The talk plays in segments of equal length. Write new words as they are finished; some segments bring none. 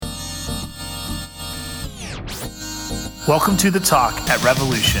Welcome to The Talk at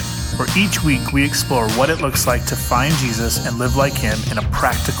Revolution, where each week we explore what it looks like to find Jesus and live like Him in a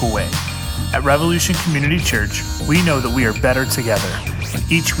practical way. At Revolution Community Church, we know that we are better together,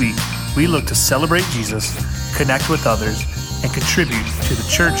 and each week we look to celebrate Jesus, connect with others, and contribute to the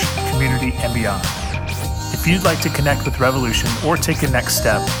church, community, and beyond. If you'd like to connect with Revolution or take a next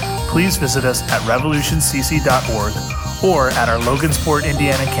step, please visit us at revolutioncc.org or at our Logansport,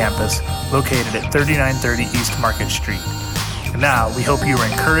 Indiana campus located at 3930 East Market Street. And now, we hope you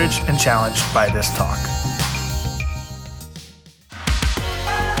are encouraged and challenged by this talk.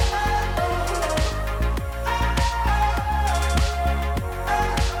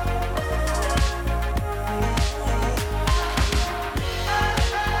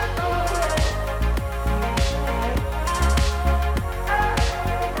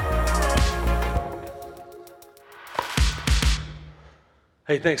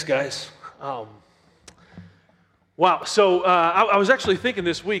 Hey, thanks, guys. Wow, so I was actually thinking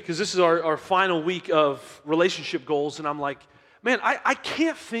this week, because this is our final week of relationship goals, and I'm like, man, I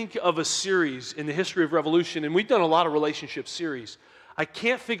can't think of a series in the history of Revolution, and we've done a lot of relationship series. I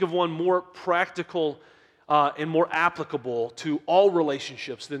can't think of one more practical and more applicable to all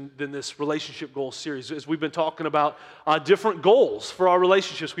relationships than this relationship goals series. As we've been talking about different goals for our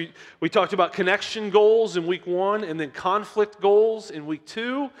relationships. We talked about connection goals in week 1, and then conflict goals in week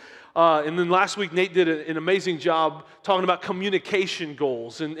 2. And then last week, Nate did an amazing job talking about communication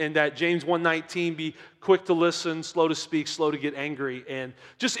goals, and that James 1:19, be quick to listen, slow to speak, slow to get angry. And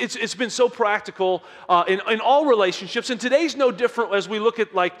just it's been so practical in all relationships. And today's no different as we look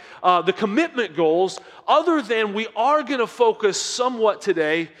at the commitment goals, other than we are going to focus somewhat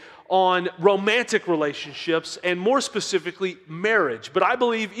today on romantic relationships, and more specifically, marriage. But I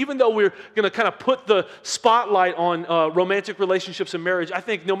believe, even though we're going to kind of put the spotlight on romantic relationships and marriage, I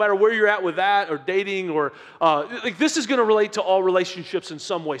think no matter where you're at with that, or dating, or this is going to relate to all relationships in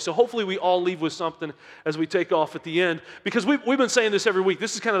some way. So hopefully we all leave with something as we take off at the end, because we've been saying this every week.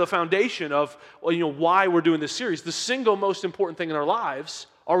 This is kind of the foundation of why we're doing this series. The single most important thing in our lives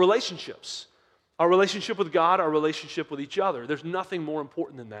are relationships. Our relationship with God, our relationship with each other. There's nothing more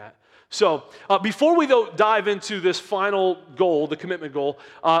important than that. So before we dive into this final goal, the commitment goal,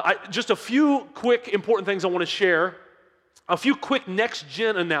 just a few quick important things I want to share. A few quick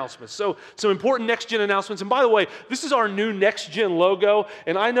next-gen announcements. So some important next-gen announcements. And by the way, this is our new next-gen logo.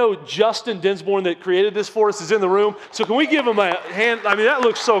 And I know Justin Dinsborn, that created this for us, is in the room. So can we give him a hand? I mean, that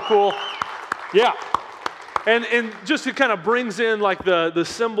looks so cool. Yeah. And just it kind of brings in the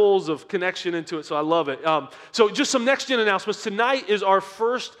symbols of connection into it, so I love it. So just some next-gen announcements. Tonight is our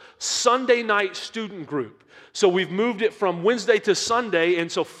first Sunday night student group. So we've moved it from Wednesday to Sunday,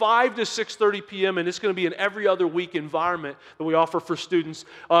 and so 5 to 6:30 p.m., and it's going to be an every other week environment that we offer for students,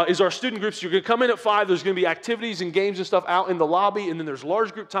 is our student groups. You're going to come in at 5, there's going to be activities and games and stuff out in the lobby, and then there's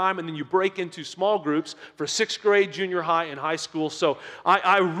large group time, and then you break into small groups for 6th grade, junior high, and high school. So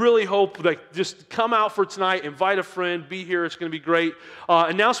I really hope just come out for tonight, invite a friend, be here, it's going to be great.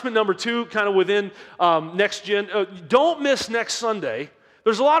 Announcement number 2, kind of within Next Gen, don't miss next Sunday.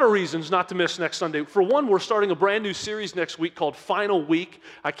 There's a lot of reasons not to miss next Sunday. For one, we're starting a brand new series next week called Final Week.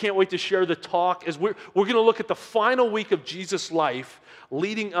 I can't wait to share the talk, as we're going to look at the final week of Jesus' life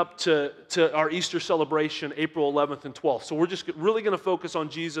leading up to our Easter celebration, April 11th and 12th. So we're just really going to focus on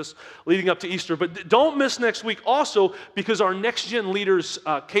Jesus leading up to Easter. But don't miss next week also, because our next-gen leaders,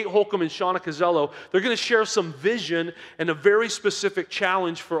 Kate Holcomb and Anthony Cozzello, they're going to share some vision and a very specific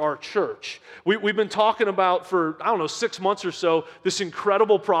challenge for our church. We've been talking about for, 6 months or so, this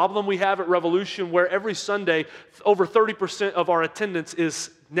incredible problem we have at Revolution, where every Sunday, over 30% of our attendance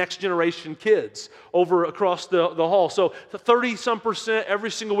is next generation kids over across the hall. So 30-some%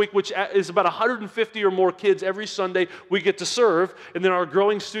 every single week, which is about 150 or more kids every Sunday we get to serve. And then our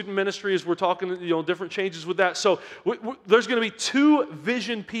growing student ministry, as we're talking, different changes with that. So there's going to be 2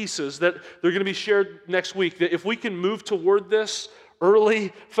 vision pieces that they're going to be shared next week, that if we can move toward this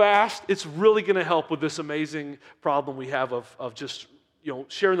early, fast, it's really going to help with this amazing problem we have of just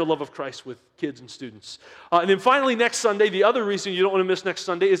sharing the love of Christ with kids and students. And then finally, next Sunday, the other reason you don't want to miss next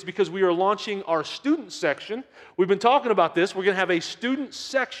Sunday is because we are launching our student section. We've been talking about this. We're going to have a student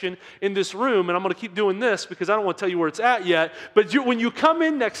section in this room, and I'm going to keep doing this because I don't want to tell you where it's at yet. But when you come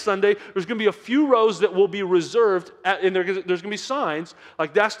in next Sunday, there's going to be a few rows that will be reserved, and there's going to be signs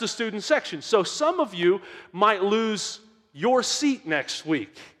like that's the student section. So some of you might lose your seat next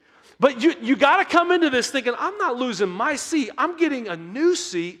week. But you got to come into this thinking, I'm not losing my seat. I'm getting a new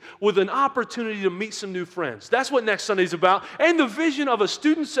seat with an opportunity to meet some new friends. That's what next Sunday's about. And the vision of a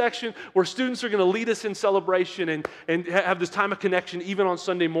student section where students are going to lead us in celebration and have this time of connection even on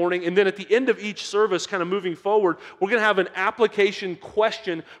Sunday morning. And then at the end of each service, kind of moving forward, we're going to have an application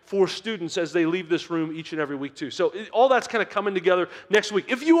question for students as they leave this room each and every week too. So all that's kind of coming together next week.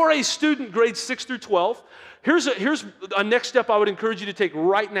 If you are a student grades 6 through 12, here's a next step I would encourage you to take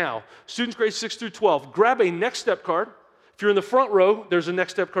right now. Students grades 6 through 12, grab a next step card. If you're in the front row, there's a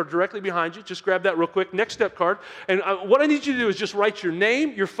next step card directly behind you. Just grab that real quick, next step card. And what I need you to do is just write your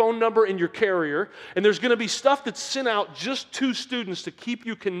name, your phone number, and your carrier. And there's going to be stuff that's sent out just to students to keep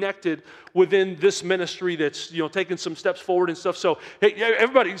you connected within this ministry that's, taking some steps forward and stuff. So, hey,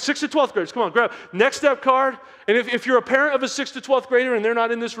 everybody, 6th to 12th graders, come on, grab next step card. And if you're a parent of a 6th to 12th grader and they're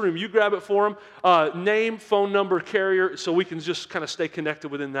not in this room, you grab it for them. Name, phone number, carrier, so we can just kind of stay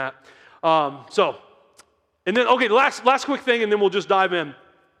connected within that. And then, okay, last quick thing, and then we'll just dive in.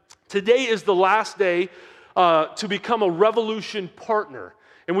 Today is the last day to become a Revolution partner.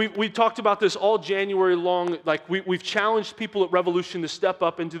 And we talked about this all January long. Like we've challenged people at Revolution to step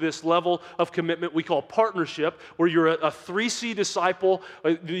up into this level of commitment we call partnership, where you're a 3C disciple.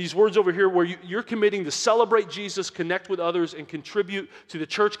 These words over here, where you're committing to celebrate Jesus, connect with others, and contribute to the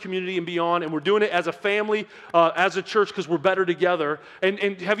church community and beyond. And we're doing it as a family, as a church, because we're better together. And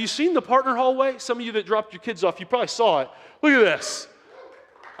have you seen the partner hallway? Some of you that dropped your kids off, you probably saw it. Look at this.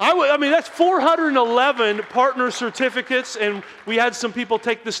 I mean, that's 411 partner certificates, and we had some people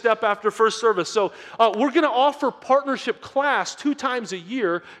take the step after first service. So we're going to offer partnership class 2 times a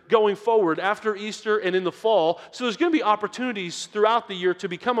year going forward after Easter and in the fall. So there's going to be opportunities throughout the year to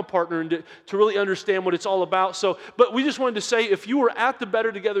become a partner and to really understand what it's all about. But we just wanted to say, if you were at the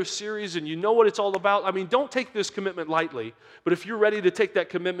Better Together series and you know what it's all about, I mean, don't take this commitment lightly. But if you're ready to take that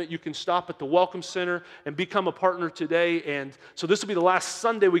commitment, you can stop at the Welcome Center and become a partner today. And so this will be the last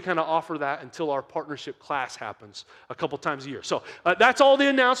Sunday we kind of offer that until our partnership class happens a couple times a year. So that's all the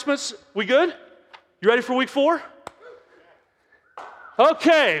announcements. We good? You ready for week 4?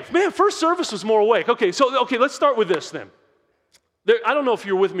 Okay. Man, first service was more awake. Okay, let's start with this then. I don't know if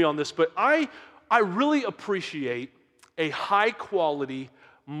you're with me on this, but I really appreciate a high-quality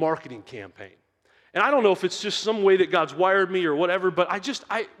marketing campaign. And I don't know if it's just some way that God's wired me or whatever, but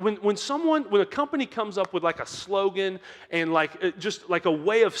when a company comes up with like a slogan and just like a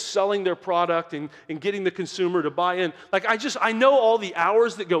way of selling their product and getting the consumer to buy in, I know all the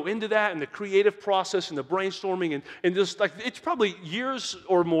hours that go into that and the creative process and the brainstorming and just like it's probably years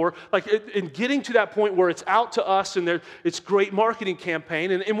or more in getting to that point where it's out to us and it's great marketing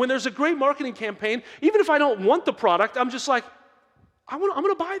campaign. And when there's a great marketing campaign, even if I don't want the product, I'm just like, I'm going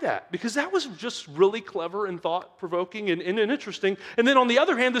to buy that because that was just really clever and thought-provoking and interesting. And then on the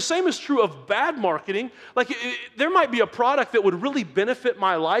other hand, the same is true of bad marketing. There might be a product that would really benefit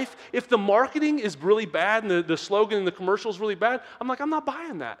my life. If the marketing is really bad and the slogan and the commercial is really bad, I'm like, I'm not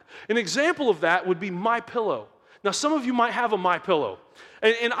buying that. An example of that would be MyPillow. Now, some of you might have a MyPillow.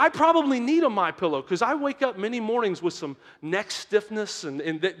 And I probably need a MyPillow because I wake up many mornings with some neck stiffness,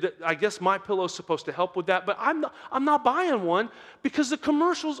 and I guess MyPillow is supposed to help with that. But I'm not buying one because the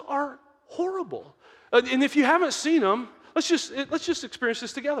commercials are horrible. And if you haven't seen them, let's just experience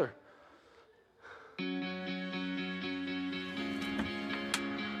this together.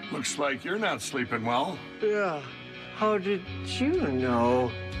 Looks like you're not sleeping well. Yeah. How did you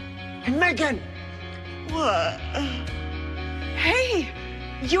know? Hey, Megan! What? Hey,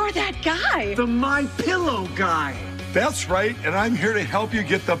 you're that guy. The MyPillow guy. That's right, and I'm here to help you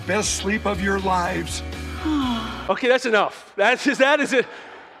get the best sleep of your lives. Okay, that's enough. That is it.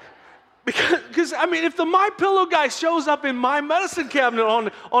 Because I mean, if the MyPillow guy shows up in my medicine cabinet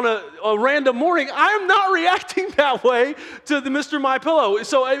on a random morning, I'm not reacting that way to the Mr. MyPillow.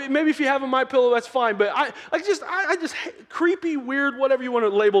 So maybe if you have a MyPillow, that's fine. But I just creepy, weird, whatever you want to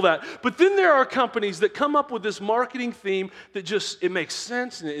label that. But then there are companies that come up with this marketing theme that it makes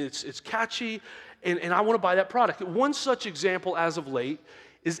sense and it's catchy, and I want to buy that product. One such example as of late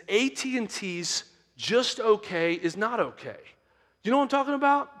is AT&T's "Just Okay is Not Okay." You know what I'm talking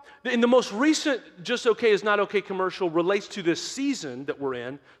about? In the most recent "Just Okay is Not Okay" commercial relates to this season that we're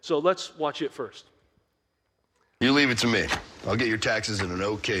in, so let's watch it first. You leave it to me. I'll get your taxes in an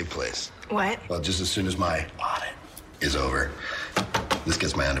okay place. What? Well, just as soon as my audit is over. This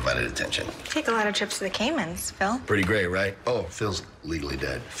gets my undivided attention. Take a lot of trips to the Caymans, Phil. Pretty great, right? Oh, Phil's legally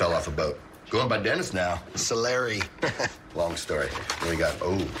dead. Fell off a boat. Going by Dennis now. Solari. Long story. Then we got,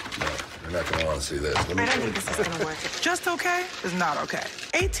 You're not gonna want to see this. I don't think this is gonna work. Just okay is not okay.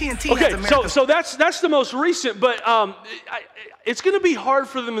 AT&T has Okay, America's... so that's the most recent, but it's going to be hard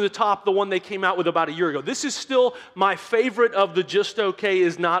for them to top the one they came out with about a year ago. This is still my favorite of the just okay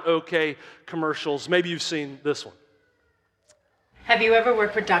is not okay commercials. Maybe you've seen this one. Have you ever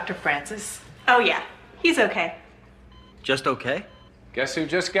worked with Dr. Francis? Oh, yeah. He's okay. Just okay? Guess who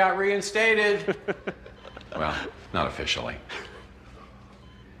just got reinstated? Well, not officially.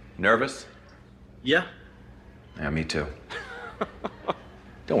 Nervous? Yeah. Yeah, me too.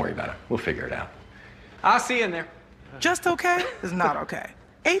 Don't worry about it. We'll figure it out. I'll see you in there. Just okay is not okay.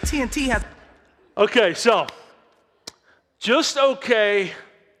 AT&T has... Okay, so just okay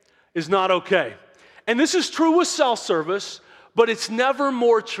is not okay. And this is true with self-service, but it's never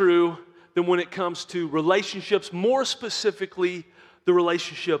more true than when it comes to relationships, more specifically the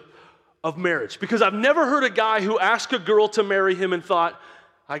relationship of marriage. Because I've never heard a guy who asked a girl to marry him and thought,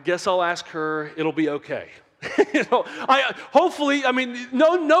 I guess I'll ask her, it'll be okay. Hopefully,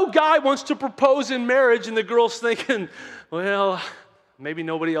 no guy wants to propose in marriage and the girl's thinking, well, maybe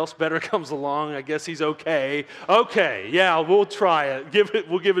nobody else better comes along. I guess he's okay. Okay, yeah, we'll try it.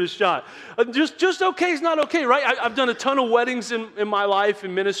 We'll give it a shot. Just okay is not okay, right? I've done a ton of weddings in my life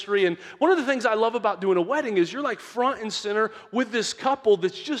in ministry, and one of the things I love about doing a wedding is you're like front and center with this couple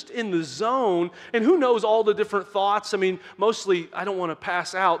that's just in the zone, and who knows all the different thoughts. Mostly I don't want to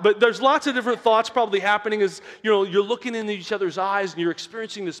pass out, but there's lots of different thoughts probably happening as you're looking into each other's eyes and you're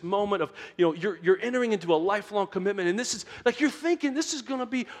experiencing this moment of you're entering into a lifelong commitment, and this is like you're thinking this is going to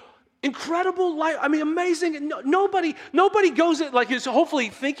be incredible life. Amazing. Nobody goes it like is hopefully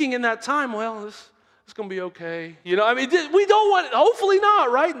thinking in that time, well, this is going to be okay. We don't want it. Hopefully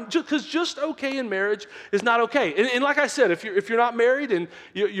not, right? Because just okay in marriage is not okay. And like I said, if you're not married and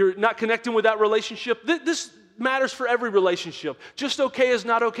you're not connecting with that relationship, this matters for every relationship. Just okay is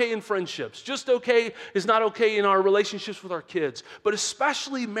not okay in friendships. Just okay is not okay in our relationships with our kids. But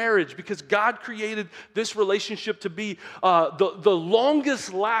especially marriage, because God created this relationship to be the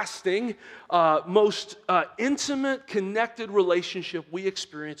longest lasting, most intimate, connected relationship we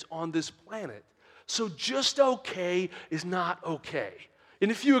experience on this planet. So just okay is not okay.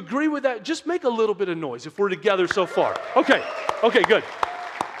 And if you agree with that, just make a little bit of noise if we're together so far. Okay, good.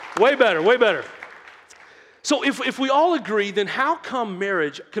 Way better. So if we all agree, then how come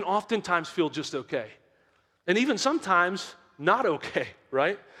marriage can oftentimes feel just okay? And even sometimes not okay,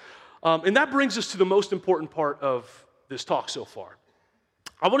 right? And that brings us to the most important part of this talk so far.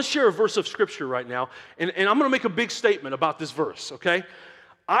 I want to share a verse of Scripture right now, and I'm going to make a big statement about this verse, okay?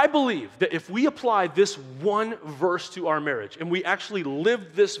 I believe that if we apply this one verse to our marriage, and we actually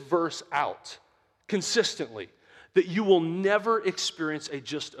live this verse out consistently, that you will never experience a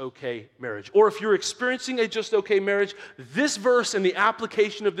just okay marriage. Or if you're experiencing a just okay marriage, this verse and the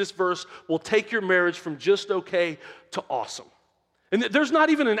application of this verse will take your marriage from just okay to awesome. And there's not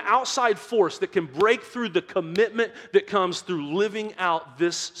even an outside force that can break through the commitment that comes through living out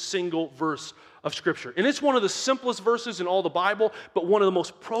this single verse of Scripture. And it's one of the simplest verses in all the Bible, but one of the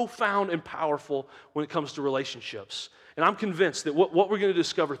most profound and powerful when it comes to relationships. And I'm convinced that what we're going to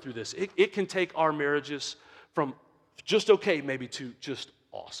discover through this, it can take our marriages from just okay maybe to just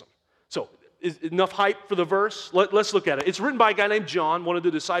awesome. So is enough hype for the verse? Let's look at it. It's written by a guy named John, one of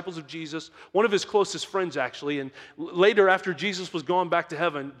the disciples of Jesus, one of his closest friends actually. And later after Jesus was gone back to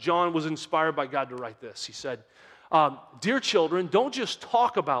heaven, John was inspired by God to write this. He said, "Dear children, don't just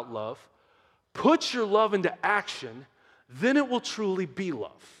talk about love. Put your love into action, then it will truly be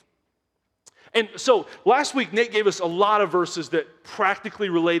love." And so last week, Nate gave us a lot of verses that practically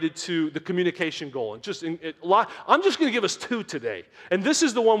related to the communication goal. And I'm just going to give us two today. And this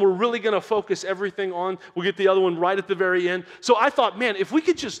is the one we're really going to focus everything on. We'll get the other one right at the very end. So I thought, man, if we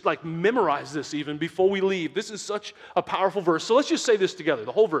could just memorize this even before we leave. This is such a powerful verse. So let's just say this together,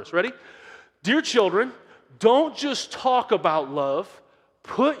 the whole verse. Ready? Dear children, don't just talk about love.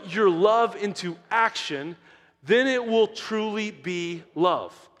 Put your love into action, then it will truly be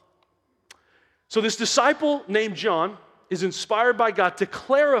love. So this disciple named John is inspired by God to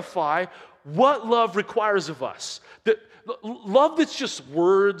clarify what love requires of us. That love that's just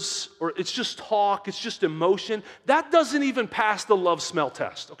words, or it's just talk, it's just emotion, that doesn't even pass the love smell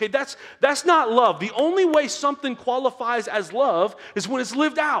test. Okay, that's not love. The only way something qualifies as love is when it's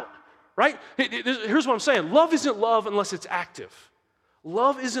lived out, right? Here's what I'm saying. Love isn't love unless it's active.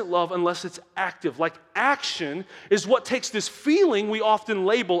 Love isn't love unless it's active. Like action is what takes this feeling we often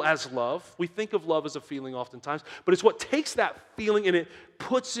label as love. We think of love as a feeling oftentimes, but it's what takes that feeling and it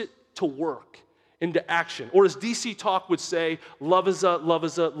puts it to work into action. Or as DC Talk would say, love is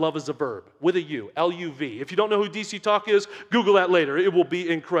a verb with a U, L-U-V. If you don't know who DC Talk is, Google that later. It will be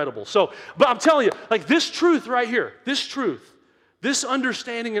incredible. So, but I'm telling you, like this truth right here, this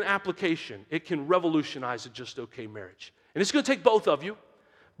understanding and application, it can revolutionize a just okay marriage. And it's going to take both of you,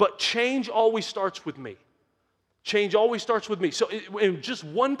 but change always starts with me. Change always starts with me. So and just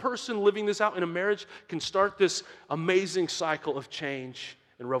one person living this out in a marriage can start this amazing cycle of change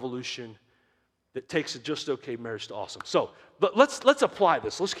and revolution that takes a just okay marriage to awesome. So, but let's apply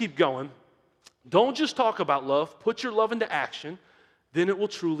this. Let's keep going. Don't just talk about love. Put your love into action. Then it will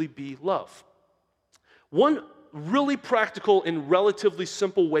truly be love. One really practical and relatively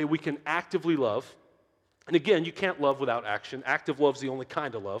simple way we can actively love, and again, you can't love without action. Active love's the only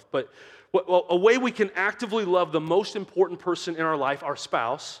kind of love, but a way we can actively love the most important person in our life, our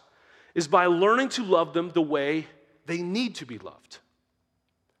spouse, is by learning to love them the way they need to be loved.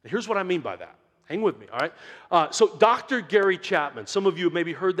 Here's what I mean by that. Hang with me, all right? So Dr. Gary Chapman, some of you have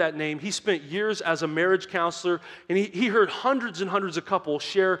maybe heard that name. He spent years as a marriage counselor, and he heard hundreds and hundreds of couples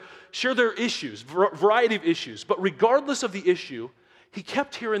share their issues, variety of issues. But regardless of the issue, he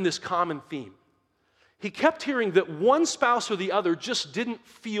kept hearing this common theme. He kept hearing that one spouse or the other just didn't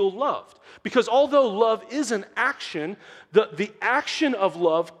feel loved. Because although love is an action, the action of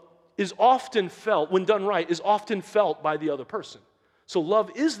love is often felt, when done right, is often felt by the other person. So love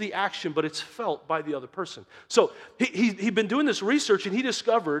is the action, but it's felt by the other person. So he'd been doing this research, and he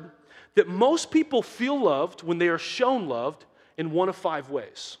discovered that most people feel loved when they are shown loved in one of 5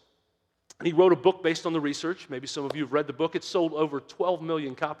 ways. And he wrote a book based on the research. Maybe some of you have read the book. It's sold over 12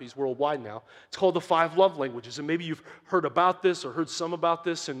 million copies worldwide now. It's called The 5 Love Languages. And maybe you've heard about this or heard some about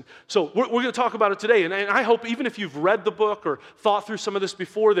this. And so we're going to talk about it today. And I hope even if you've read the book or thought through some of this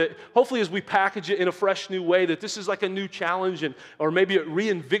before, that hopefully as we package it in a fresh new way, that this is like a new challenge, or maybe it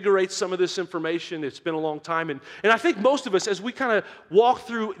reinvigorates some of this information. It's been a long time. And I think most of us, as we kind of walk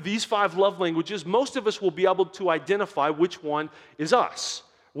through these 5 love languages, most of us will be able to identify which one is us.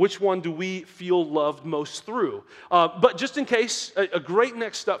 Which one do we feel loved most through? But just in case, a great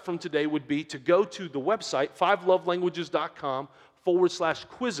next step from today would be to go to the website,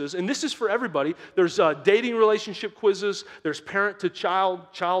 5lovelanguages.com/quizzes. And this is for everybody. There's dating relationship quizzes. There's parent to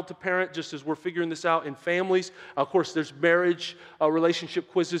child, child to parent, just as we're figuring this out in families. Of course, there's marriage relationship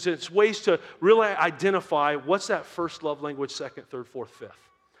quizzes. And it's ways to really identify what's that first love language, second, third, fourth, fifth.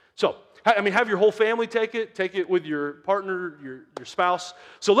 So, I mean, have your whole family take it with your partner, your spouse.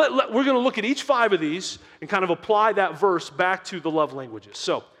 So we're going to look at each 5 of these and kind of apply that verse back to the love languages.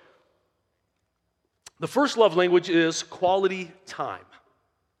 So the first love language is quality time.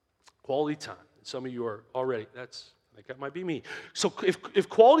 Quality time. Some of you are already, I think that might be me. So if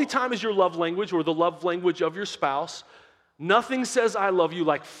quality time is your love language or the love language of your spouse, nothing says I love you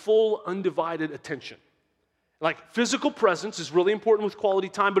like full undivided attention. Like physical presence is really important with quality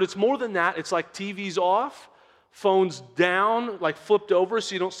time, but it's more than that. It's like TV's off, phone's down, like flipped over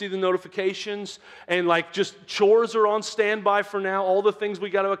so you don't see the notifications, and like just chores are on standby for now. All the things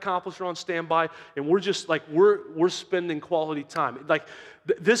we got to accomplish are on standby, and we're just like, we're spending quality time. Like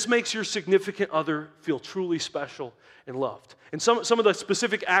this makes your significant other feel truly special and loved. And some of the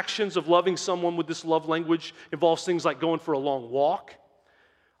specific actions of loving someone with this love language involves things like going for a long walk,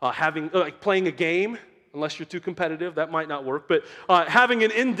 playing a game. Unless you're too competitive, that might not work. But having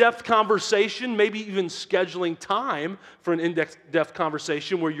an in-depth conversation, maybe even scheduling time for an in-depth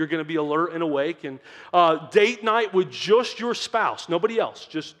conversation where you're going to be alert and awake. And date night with just your spouse, nobody else,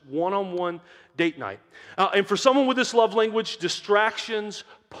 just one-on-one date night. And for someone with this love language, distractions,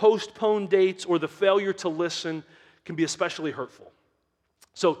 postponed dates, or the failure to listen can be especially hurtful.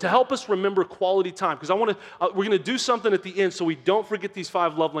 So to help us remember quality time, because we're going to do something at the end so we don't forget these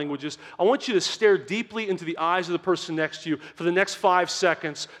 5 love languages. I want you to stare deeply into the eyes of the person next to you for the next 5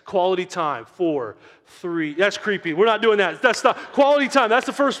 seconds. Quality time. 4, 3. That's creepy. We're not doing that. That's not quality time. That's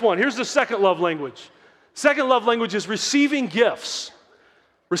the first one. Here's the second love language. Second love language is receiving gifts.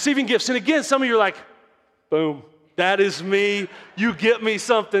 Receiving gifts. And again, some of you are like, boom, that is me. You get me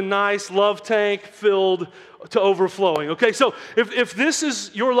something nice, love tank filled to overflowing. Okay, so if this is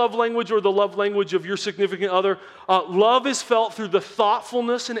your love language or the love language of your significant other, love is felt through the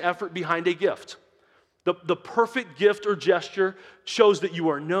thoughtfulness and effort behind a gift. The perfect gift or gesture shows that you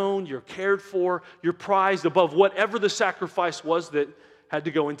are known, you're cared for, you're prized above whatever the sacrifice was that had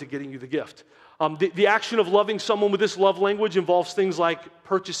to go into getting you the gift. The action of loving someone with this love language involves things like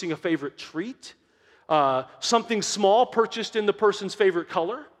purchasing a favorite treat, something small purchased in the person's favorite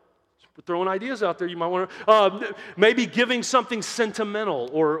color. throwing ideas out there. You might want to, maybe giving something sentimental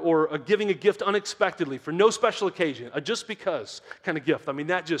or giving a gift unexpectedly for no special occasion, a just because kind of gift. I mean,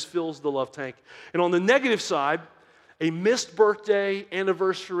 that just fills the love tank. And on the negative side, a missed birthday,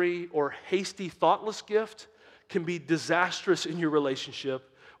 anniversary, or hasty, thoughtless gift can be disastrous in your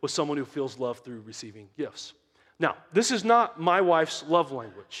relationship with someone who feels love through receiving gifts. Now, this is not my wife's love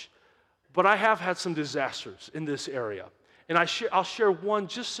language, but I have had some disasters in this area. And I'll share one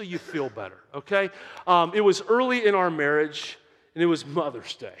just so you feel better, okay? It was early in our marriage, and it was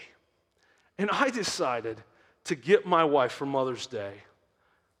Mother's Day. And I decided to get my wife for Mother's Day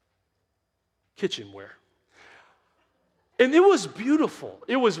kitchenware. And it was beautiful.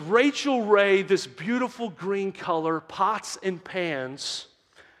 It was Rachel Ray, this beautiful green color, pots and pans.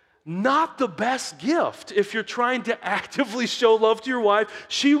 Not the best gift if you're trying to actively show love to your wife.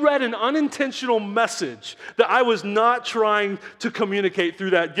 She read an unintentional message that I was not trying to communicate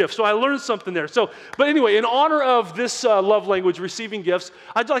through that gift. So I learned something there. But anyway, in honor of this love language, receiving gifts,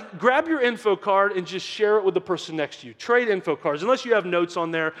 I'd like grab your info card and just share it with the person next to you. Trade info cards. Unless you have notes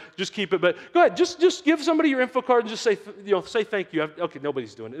on there, just keep it. But go ahead, just give somebody your info card and just say thank you. Okay,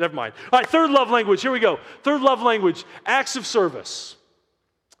 nobody's doing it. Never mind. All right, third love language. Here we go. Third love language, acts of service.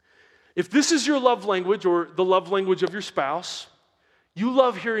 If this is your love language or the love language of your spouse, you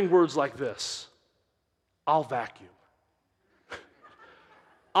love hearing words like this. I'll vacuum.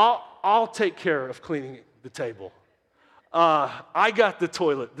 I'll take care of cleaning the table. I got the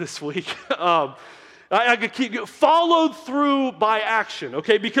toilet this week. I could keep followed through by action,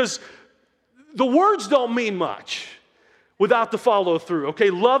 okay? Because the words don't mean much without the follow through, okay?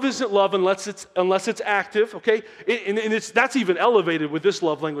 Love isn't love unless it's active, okay? And that's even elevated with this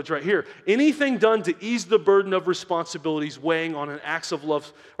love language right here. Anything done to ease the burden of responsibilities weighing on an acts of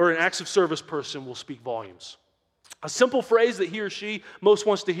love or an acts of service person will speak volumes. A simple phrase that he or she most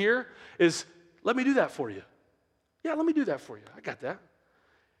wants to hear is, let me do that for you. Yeah, let me do that for you. I got that.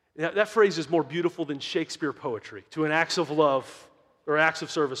 That phrase is more beautiful than Shakespeare poetry to an acts of love or acts of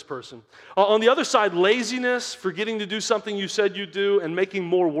service person. On the other side, laziness, forgetting to do something you said you'd do, and making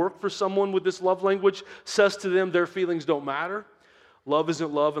more work for someone with this love language says to them their feelings don't matter. Love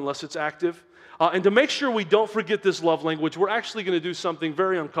isn't love unless it's active. And to make sure we don't forget this love language, we're actually going to do something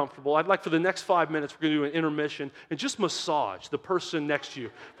very uncomfortable. I'd like for the next 5 minutes, we're going to do an intermission and just massage the person next to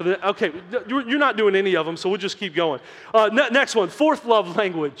you. Okay, you're not doing any of them, so we'll just keep going. Next one, fourth love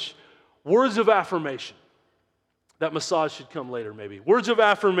language, words of affirmation. That massage should come later, maybe. Words of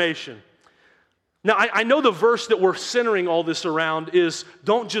affirmation. Now, I know the verse that we're centering all this around is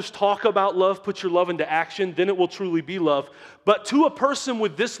don't just talk about love, put your love into action, then it will truly be love. But to a person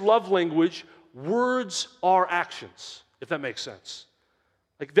with this love language, words are actions, if that makes sense.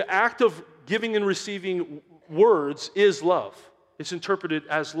 Like the act of giving and receiving words is love. It's interpreted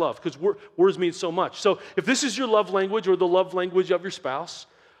as love because words mean so much. So if this is your love language or the love language of your spouse,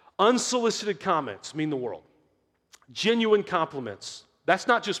 unsolicited comments mean the world. Genuine compliments. That's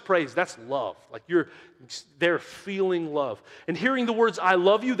not just praise, that's love. Like they're feeling love. And hearing the words, I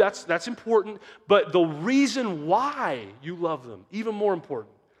love you, that's important. But the reason why you love them, even more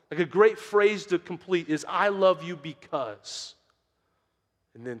important. Like a great phrase to complete is, I love you because.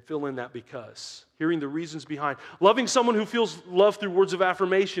 And then fill in that because. Hearing the reasons behind. Loving someone who feels love through words of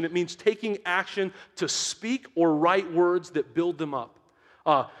affirmation, it means taking action to speak or write words that build them up.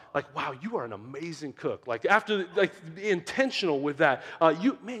 Like, wow, you are an amazing cook. Like, be intentional with that.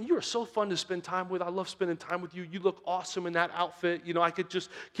 You are so fun to spend time with. I love spending time with you. You look awesome in that outfit. You know, I could just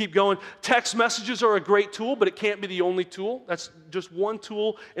keep going. Text messages are a great tool, but it can't be the only tool. That's just one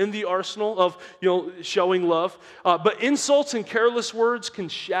tool in the arsenal of, showing love. But insults and careless words can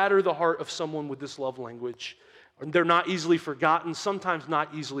shatter the heart of someone with this love language. They're not easily forgotten, sometimes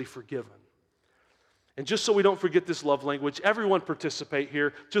not easily forgiven. And just so we don't forget this love language, everyone participate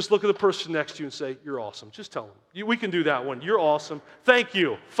here. Just look at the person next to you and say, you're awesome. Just tell them. We can do that one. You're awesome. Thank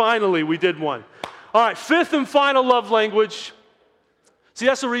you. Finally, we did one. All right, fifth and final love language. See,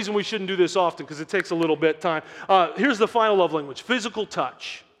 that's the reason we shouldn't do this often because it takes a little bit of time. Here's the final love language, physical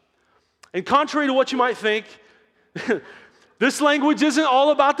touch. And contrary to what you might think, this language isn't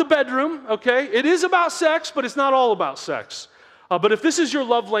all about the bedroom, okay? It is about sex, but it's not all about sex. But if this is your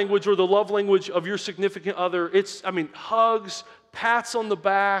love language or the love language of your significant other, it's hugs, pats on the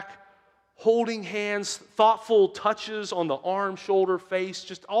back, holding hands, thoughtful touches on the arm, shoulder, face,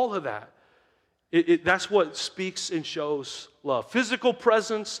 just all of that. That's what speaks and shows love. Physical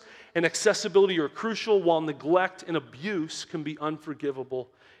presence and accessibility are crucial, while neglect and abuse can be unforgivable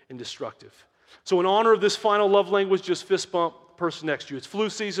and destructive. So in honor of this final love language, just fist bump the person next to you. It's flu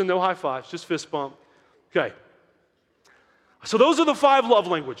season, no high fives, just fist bump. Okay. So those are the 5 love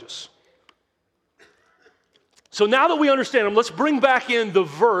languages. So now that we understand them, let's bring back in the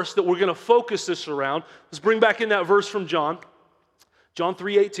verse that we're going to focus this around. Let's bring back in that verse from John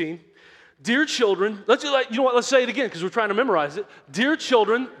 3:18. Dear children, let's say it again because we're trying to memorize it. Dear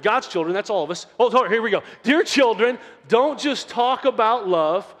children, God's children, that's all of us. Oh, sorry, here we go. Dear children, don't just talk about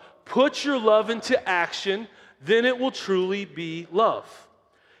love. Put your love into action, then it will truly be love.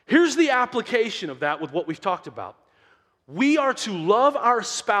 Here's the application of that with what we've talked about. We are to love our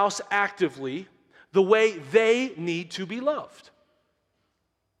spouse actively the way they need to be loved.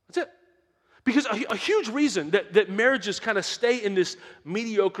 That's it. Because a huge reason that marriages kind of stay in this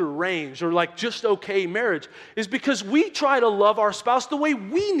mediocre range or like just okay marriage is because we try to love our spouse the way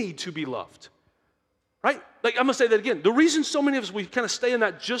we need to be loved. Right? Like, I'm going to say that again. The reason so many of us, we kind of stay in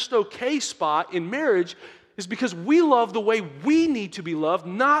that just okay spot in marriage is because we love the way we need to be loved,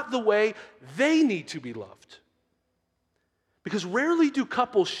 not the way they need to be loved. Because rarely do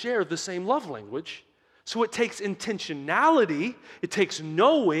couples share the same love language, so it takes intentionality, it takes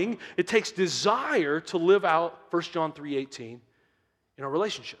knowing, it takes desire to live out 1 John 3:18 in our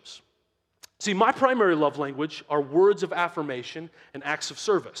relationships. See, my primary love language are words of affirmation and acts of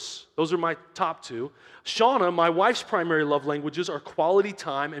service. Those are my top two. Shauna, my wife's primary love languages are quality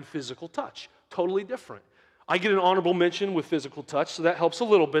time and physical touch. Totally different. I get an honorable mention with physical touch, so that helps a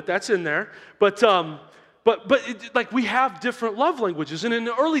little bit. That's in there. But like we have different love languages. And in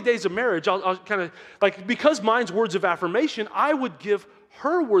the early days of marriage, I'll kind of, like, because mine's words of affirmation, I would give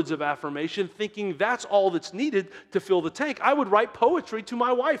her words of affirmation thinking that's all that's needed to fill the tank. I would write poetry to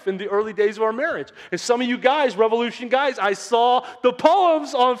my wife in the early days of our marriage. And some of you guys, Revolution guys, I saw the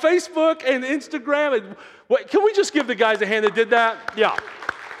poems on Facebook and Instagram. And can we just give the guys a hand that did that? Yeah.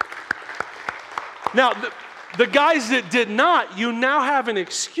 Now, the guys that did not, you now have an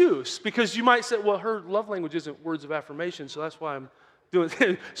excuse because you might say, well, her love language isn't words of affirmation, so that's why I'm doing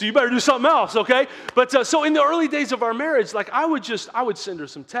it. So you better do something else, okay? But so in the early days of our marriage, like I would send her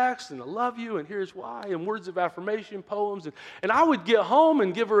some text and I love you and here's why and words of affirmation, poems, and I would get home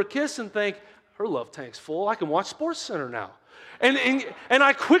and give her a kiss and think, her love tank's full. I can watch Sports Center now. And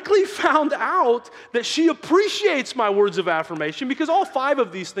I quickly found out that she appreciates my words of affirmation because all 5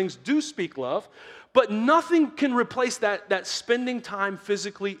 of these things do speak love. But nothing can replace that spending time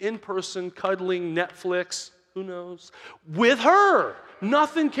physically, in person, cuddling, Netflix, who knows, with her.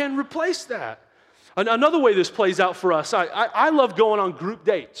 Nothing can replace that. Another way this plays out for us, I love going on group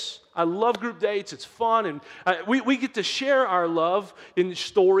dates. I love group dates. It's fun. And we get to share our love in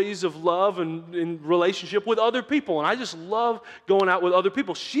stories of love and in relationship with other people. And I just love going out with other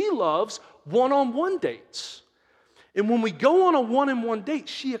people. She loves one-on-one dates. And when we go on a one-on-one date,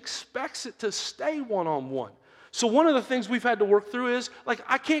 she expects it to stay one-on-one. So one of the things we've had to work through is, like,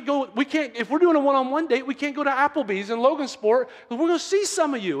 if we're doing a one-on-one date, we can't go to Applebee's in Logansport, because we're going to see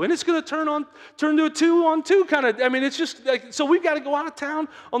some of you, and it's going to turn to a 2-on-2 kind of, I mean, it's just, like, so we've got to go out of town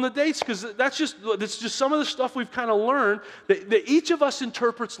on the dates, because that's just some of the stuff we've kind of learned, that each of us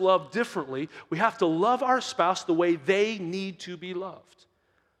interprets love differently. We have to love our spouse the way they need to be loved.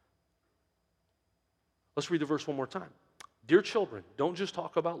 Let's read the verse one more time. Dear children, don't just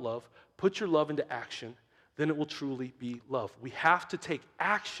talk about love. Put your love into action. Then it will truly be love. We have to take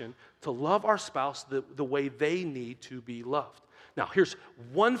action to love our spouse the way they need to be loved. Now, here's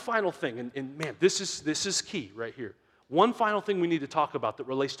one final thing, and man, this is key right here. One final thing we need to talk about that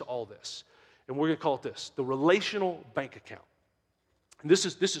relates to all this, and we're going to call it this, the relational bank account. And this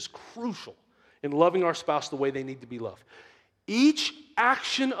is crucial in loving our spouse the way they need to be loved. Each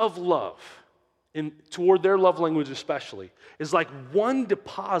action of love, toward their love language especially, is like one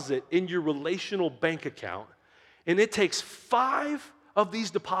deposit in your relational bank account, and it takes 5 of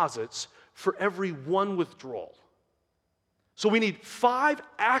these deposits for every 1 withdrawal. So we need 5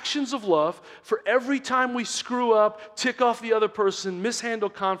 actions of love for every time we screw up, tick off the other person, mishandle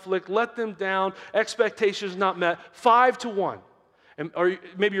conflict, let them down, expectations not met, 5 to 1. Or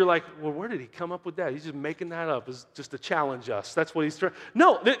maybe you're like, well, where did he come up with that? He's just making that up just to challenge us. That's what he's trying.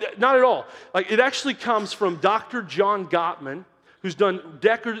 No, not at all. Like, it actually comes from Dr. John Gottman, who's done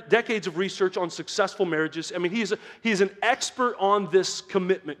decades of research on successful marriages. I mean, he's an expert on this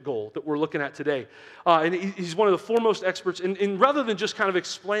commitment goal that we're looking at today. And he's one of the foremost experts. And rather than just kind of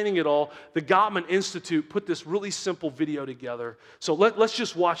explaining it all, the Gottman Institute put this really simple video together. So let's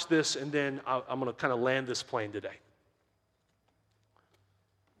just watch this, and then I'm going to kind of land this plane today.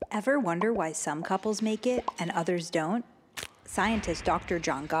 Ever wonder why some couples make it and others don't? Scientist Dr.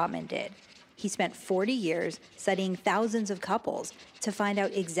 John Gottman did. He spent 40 years studying thousands of couples to find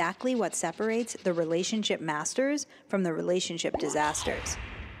out exactly what separates the relationship masters from the relationship disasters.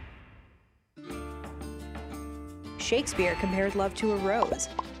 Shakespeare compared love to a rose.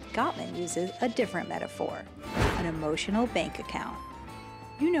 Gottman uses a different metaphor, an emotional bank account.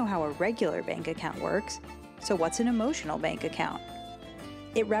 You know how a regular bank account works, so what's an emotional bank account?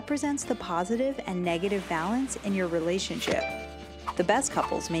 It represents the positive and negative balance in your relationship. The best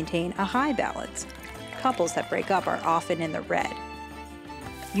couples maintain a high balance. Couples that break up are often in the red.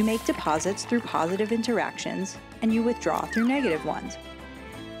 You make deposits through positive interactions, and you withdraw through negative ones.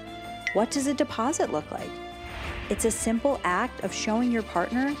 What does a deposit look like? It's a simple act of showing your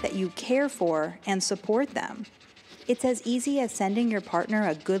partner that you care for and support them. It's as easy as sending your partner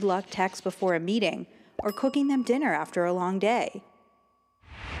a good luck text before a meeting or cooking them dinner after a long day.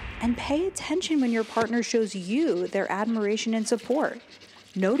 And pay attention when your partner shows you their admiration and support.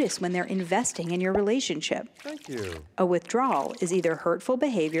 Notice when they're investing in your relationship. Thank you. A withdrawal is either hurtful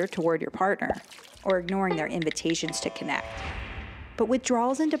behavior toward your partner or ignoring their invitations to connect. But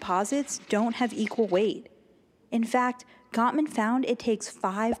withdrawals and deposits don't have equal weight. In fact, Gottman found it takes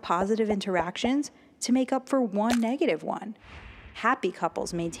 5 positive interactions to make up for 1 negative one. Happy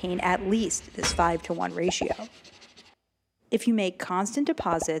couples maintain at least this 5-to-1 ratio. If you make constant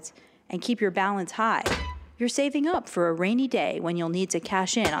deposits and keep your balance high, you're saving up for a rainy day when you'll need to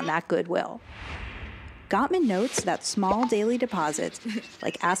cash in on that goodwill. Gottman notes that small daily deposits,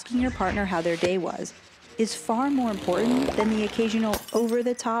 like asking your partner how their day was, is far more important than the occasional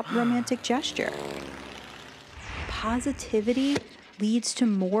over-the-top romantic gesture. Positivity leads to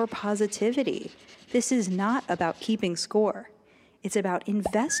more positivity. This is not about keeping score. It's about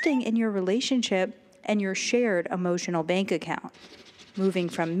investing in your relationship and your shared emotional bank account, moving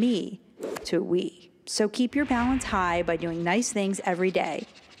from me to we. So keep your balance high by doing nice things every day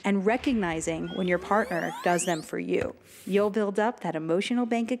and recognizing when your partner does them for you. You'll build up that emotional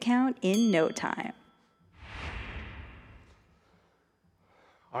bank account in no time.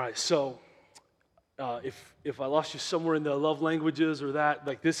 All right, so if I lost you somewhere in the love languages or that,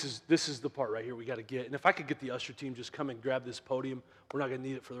 like this is the part right here we got to get. And if I could get the usher team just come and grab this podium, we're not going to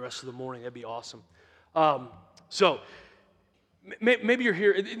need it for the rest of the morning. That'd be awesome. So maybe you're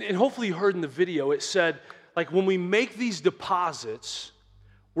here, and hopefully you heard in the video, it said, like, when we make these deposits,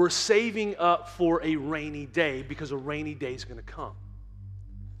 we're saving up for a rainy day because a rainy day is going to come.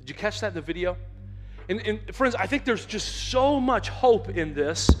 Did you catch that in the video? And friends, I think there's just so much hope in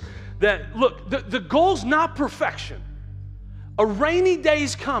this that, look, the goal's not perfection. A rainy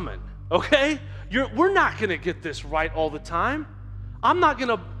day's coming, okay? We're not going to get this right all the time. I'm not going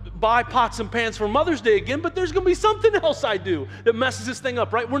to buy pots and pans for Mother's Day again, but there's going to be something else I do that messes this thing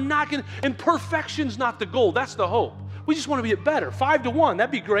up, right? We're not going to, and perfection's not the goal. That's the hope. We just want to be it better. 5-to-1,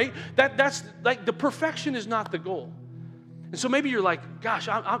 that'd be great. That's like the perfection is not the goal. And so maybe you're like, gosh,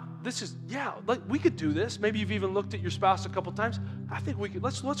 like we could do this. Maybe you've even looked at your spouse a couple times. I think we could,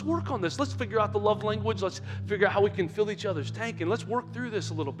 let's work on this. Let's figure out the love language. Let's figure out how we can fill each other's tank, and let's work through this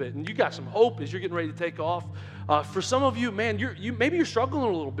a little bit. And you got some hope as you're getting ready to take off. For some of you, man, maybe you're struggling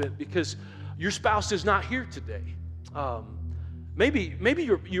a little bit because your spouse is not here today. Maybe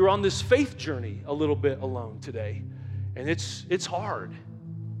you're on this faith journey a little bit alone today, and it's hard.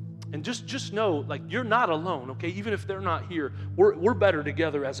 And just know, like, you're not alone, okay? Even if they're not here, we're better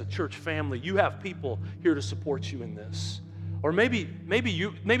together as a church family. You have people here to support you in this. Or maybe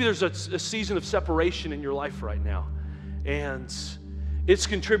there's a season of separation in your life right now, and it's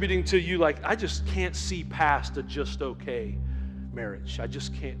contributing to you, like, I just can't see past a just okay marriage. I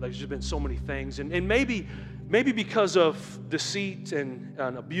just can't. Like, there's just been so many things, and maybe because of deceit and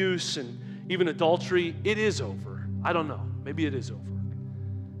abuse and even adultery, it is over. I don't know. Maybe it is over.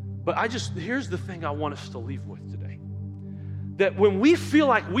 But here's the thing I want us to leave with today. That when we feel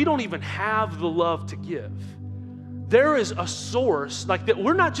like we don't even have the love to give, there is a source, like that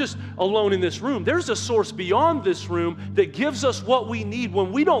we're not just alone in this room. There's a source beyond this room that gives us what we need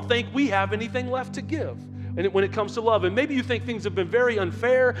when we don't think we have anything left to give. And when it comes to love, and maybe you think things have been very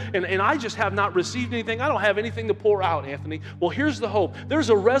unfair, and I just have not received anything. I don't have anything to pour out, Anthony. Well, here's the hope. There's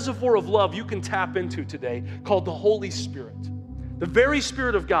a reservoir of love you can tap into today called the Holy Spirit. The very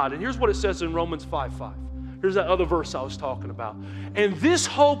Spirit of God. And here's what it says in Romans 5:5. Here's that other verse I was talking about. And this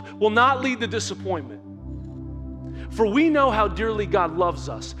hope will not lead to disappointment. For we know how dearly God loves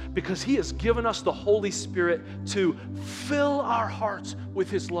us because He has given us the Holy Spirit to fill our hearts with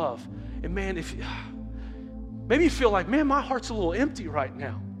His love. And man, maybe you feel like, man, my heart's a little empty right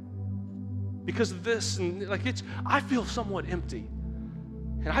now because of this. And like I feel somewhat empty.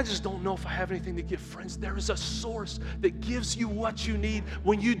 And I just don't know if I have anything to give. Friends, there is a source that gives you what you need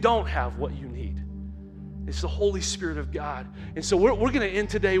when you don't have what you need. It's the Holy Spirit of God. And so we're going to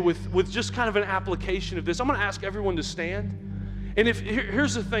end today with just kind of an application of this. I'm going to ask everyone to stand. And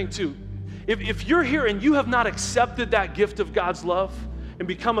here's the thing too. If you're here and you have not accepted that gift of God's love, and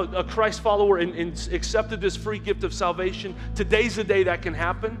become a Christ follower and accepted this free gift of salvation, today's the day that can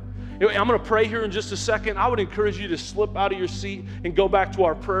happen. I'm going to pray here in just a second. I would encourage you to slip out of your seat and go back to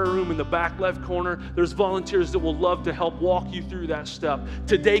our prayer room in the back left corner. There's volunteers that will love to help walk you through that step.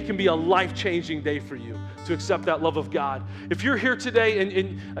 Today can be a life-changing day for you to accept that love of God. If you're here today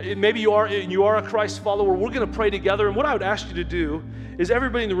and maybe you are a Christ follower, we're going to pray together. And what I would ask you to do is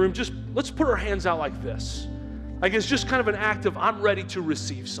everybody in the room, just let's put our hands out like this. Like it's just kind of an act of I'm ready to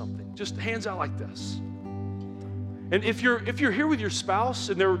receive something. Just hands out like this. And if you're here with your spouse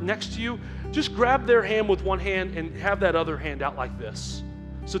and they're next to you, just grab their hand with one hand and have that other hand out like this.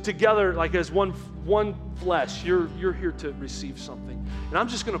 So together, like as one flesh, you're here to receive something. And I'm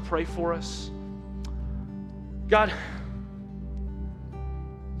just going to pray for us. God,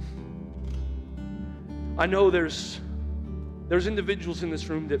 I know there's individuals in this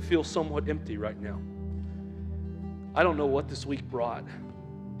room that feel somewhat empty right now. I don't know what this week brought.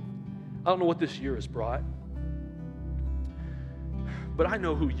 I don't know what this year has brought. But I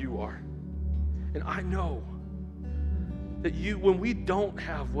know who you are. And I know that you, when we don't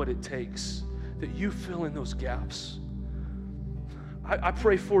have what it takes, that you fill in those gaps. I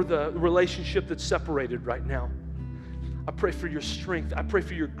pray for the relationship that's separated right now. I pray for your strength. I pray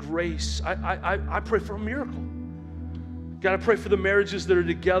for your grace. I pray for a miracle. God, I pray for the marriages that are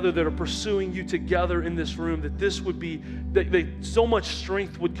together, that are pursuing you together in this room, that this would be, that so much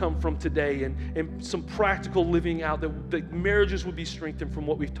strength would come from today and some practical living out, that marriages would be strengthened from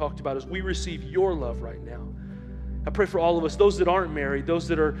what we've talked about as we receive your love right now. I pray for all of us, those that aren't married, those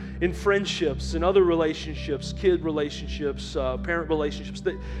that are in friendships and other relationships, kid relationships, parent relationships,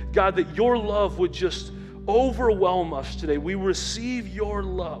 that God, that your love would just overwhelm us today. We receive your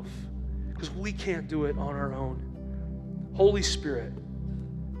love because we can't do it on our own. Holy Spirit,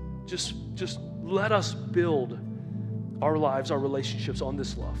 just let us build our lives, our relationships on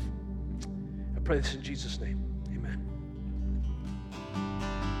this love. I pray this in Jesus' name.